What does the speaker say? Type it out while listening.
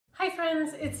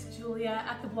friends, it's Julia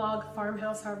at the blog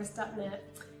farmhouseharvest.net.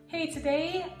 Hey,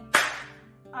 today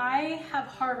I have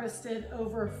harvested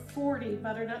over 40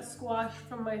 butternut squash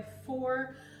from my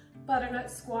 4 butternut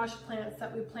squash plants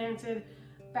that we planted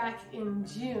back in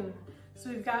June. So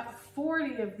we've got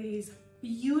 40 of these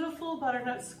beautiful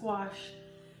butternut squash.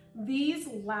 These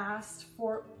last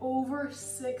for over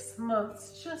 6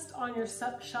 months just on your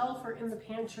shelf or in the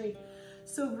pantry.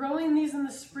 So growing these in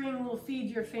the spring will feed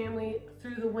your family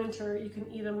through the winter. You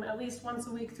can eat them at least once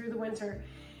a week through the winter.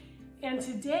 And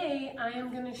today I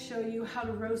am going to show you how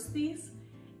to roast these,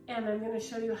 and I'm going to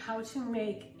show you how to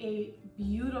make a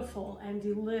beautiful and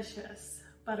delicious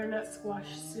butternut squash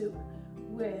soup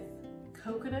with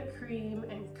coconut cream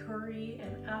and curry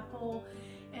and apple,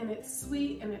 and it's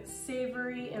sweet and it's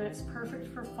savory and it's perfect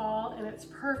for fall, and it's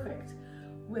perfect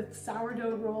with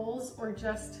sourdough rolls or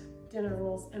just dinner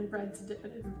rolls and bread to dip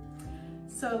it in.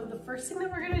 So the first thing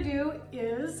we're gonna do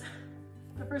is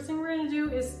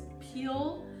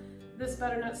peel this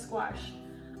butternut squash.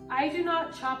 I do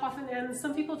not chop off an end.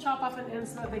 Some people chop off an end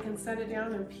so that they can set it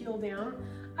down and peel down.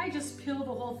 I just peel the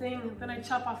whole thing, then I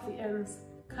chop off the ends,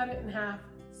 cut it in half,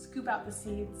 scoop out the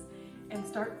seeds, and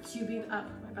start cubing up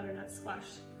my butternut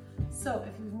squash. So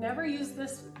if you've never used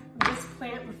this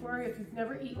plant before, if you've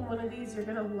never eaten one of these, you're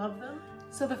gonna love them.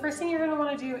 So the first thing you're gonna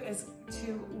wanna do is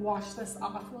to wash this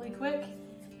off really quick,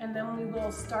 and then we will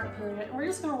start peeling it. And we're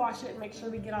just gonna wash it and make sure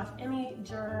we get off any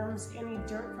germs, any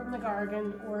dirt from the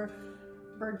garden, or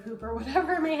bird poop, or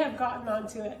whatever may have gotten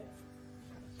onto it.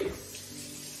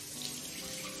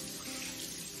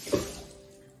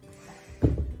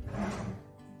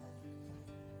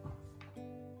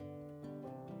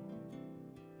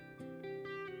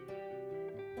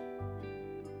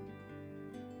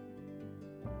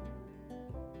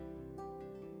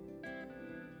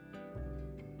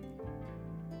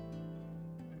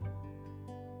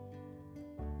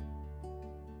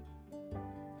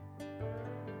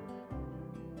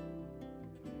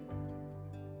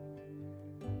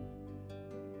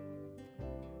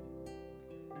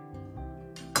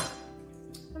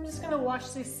 I'm just gonna wash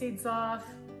these seeds off,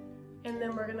 and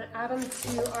then we're gonna add them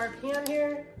to our pan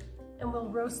here, and we'll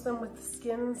roast them with the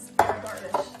skins for a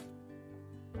garnish.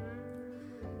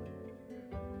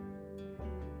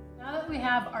 Now that we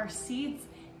have our seeds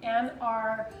and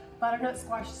our butternut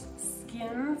squash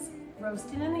skins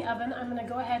roasted in the oven, I'm gonna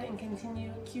go ahead and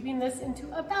continue cubing this into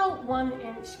about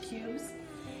 1-inch cubes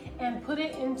and put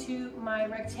it into my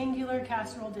rectangular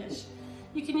casserole dish.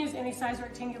 You can use any size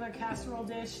rectangular casserole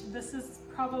dish. This is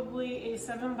probably a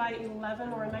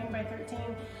 7x11 or a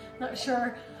 9x13, not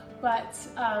sure, but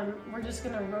we're just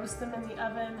gonna roast them in the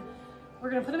oven.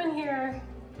 We're gonna put them in here,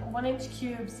 1-inch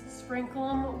cubes, sprinkle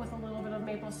them with a little bit of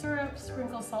maple syrup,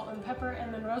 sprinkle salt and pepper,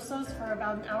 and then roast those for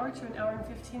about an hour to an hour and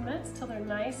 15 minutes till they're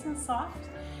nice and soft.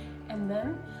 And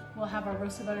then we'll have our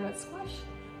roasted butternut squash,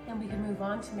 and we can move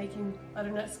on to making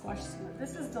butternut squash soup.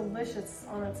 This is delicious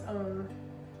on its own.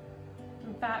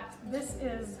 In fact, this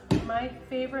is my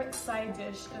favorite side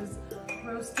dish, is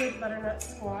roasted butternut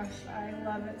squash. I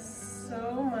love it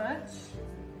so much.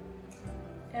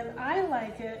 And I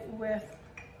like it with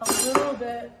a little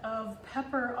bit of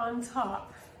pepper on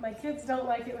top. My kids don't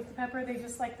like it with the pepper, they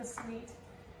just like the sweet.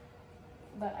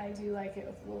 But I do like it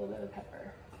with a little bit of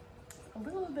pepper. A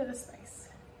little bit of spice.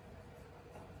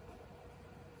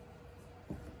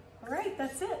 All right,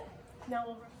 that's it. Now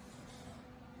we'll...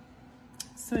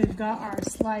 So we've got our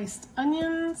sliced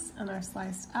onions and our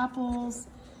sliced apples,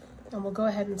 and we'll go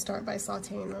ahead and start by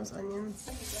sauteing those onions.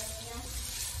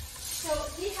 So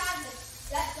we have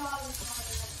that dog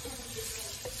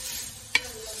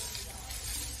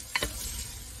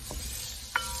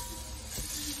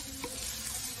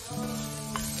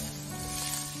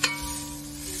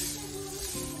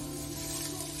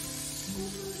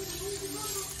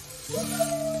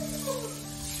is